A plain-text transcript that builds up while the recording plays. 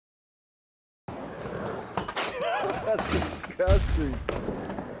That's disgusting.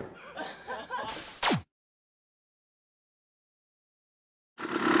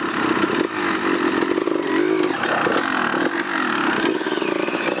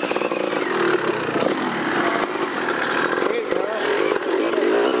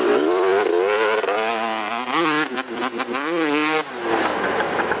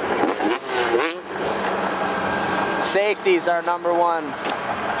 Safety's our number one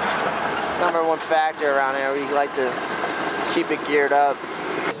factor around here. We like to keep it geared up.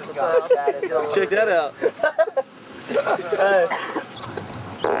 Check that out. Hey.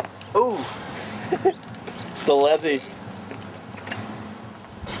 Ooh. It's the levy.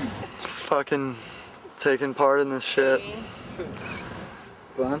 Just fucking taking part in this shit.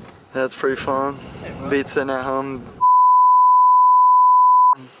 Fun? Yeah, it's pretty fun. Beats sitting at home.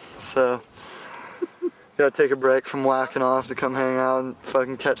 So gotta take a break from whacking off to come hang out and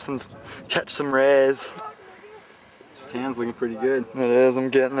fucking catch some rays. This tan's looking pretty good. It is, I'm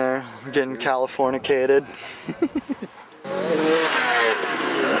getting there. I'm getting Californicated.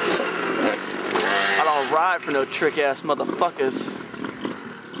 I don't ride for no trick ass motherfuckers.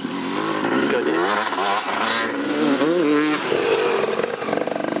 Let's go,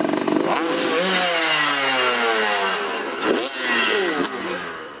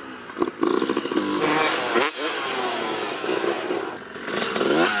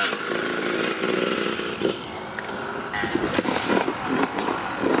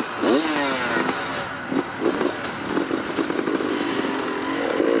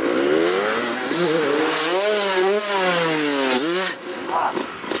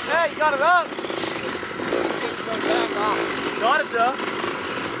 Hey, you got it up! Got it though.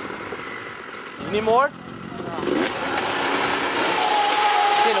 You need more?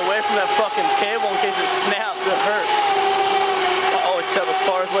 Getting away from that fucking cable in case it snaps, it hurts. Always step as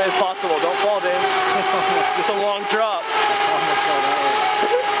far away as possible. Don't fall, Dave. It's a long drop.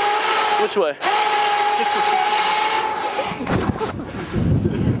 Which way?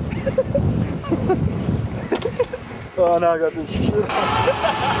 Oh, now I got this shit.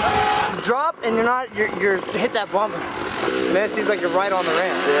 Drop and you're hit that bump. And then it seems like you're right on the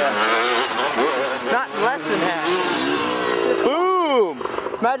ramp. Yeah. Not less than half. Boom!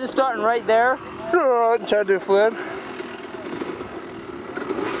 Imagine starting right there. Try to do a flip.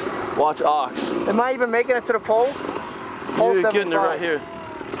 Watch ox. Am I even making it to the pole? You're getting it right here.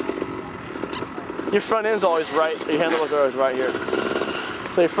 Your front end's always right. Your handlebars are always right here.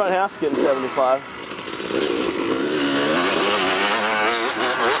 So your front half's getting 75.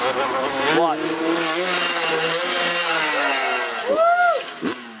 Watch.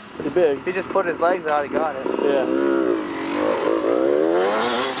 Pretty big. He just put his legs out, he got it. Yeah.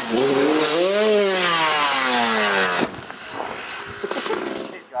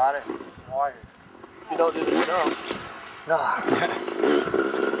 He got it. Wired. If you don't do this, you don't.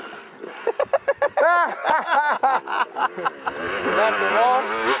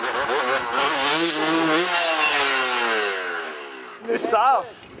 New style.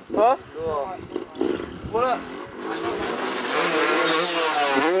 Huh? Cool. What up?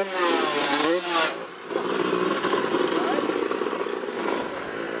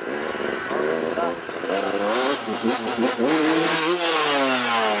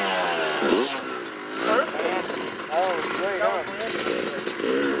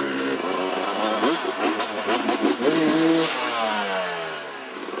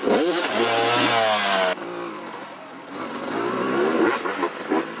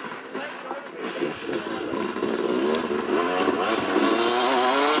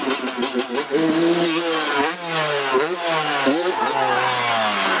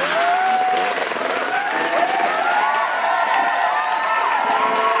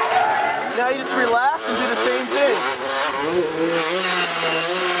 Now you just relax and do the same thing.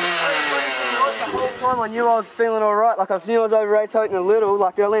 The whole time I knew I was feeling alright, like I knew I was over rotating a little,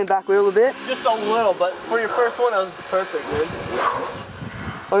 like did I lean back a little bit? Just a little, but for your first one, that was perfect, dude.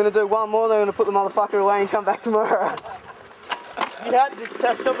 I'm gonna do one more, then I'm gonna put the motherfucker away and come back tomorrow. You had to just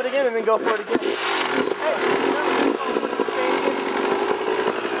test jump it again and then go for it again.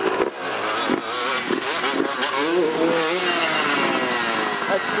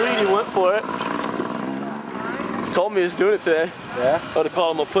 That's sweet, he went for it. He told me he was doing it today. Yeah? I would have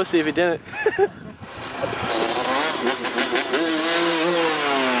called him a pussy if he didn't.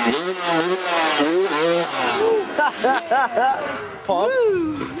 Pump.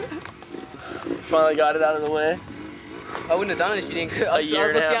 Finally got it out of the way. I wouldn't have done it if you didn't. A year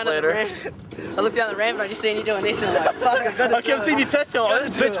and a half later. I looked down the ramp and I just seen you doing this and I'm like, fuck, I'm gonna I kept seeing you test it. Oh,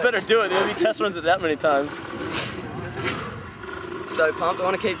 this bitch better do it. He test runs it that many times. so pumped. I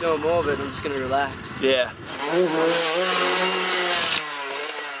want to keep doing more, but I'm just going to relax. Yeah.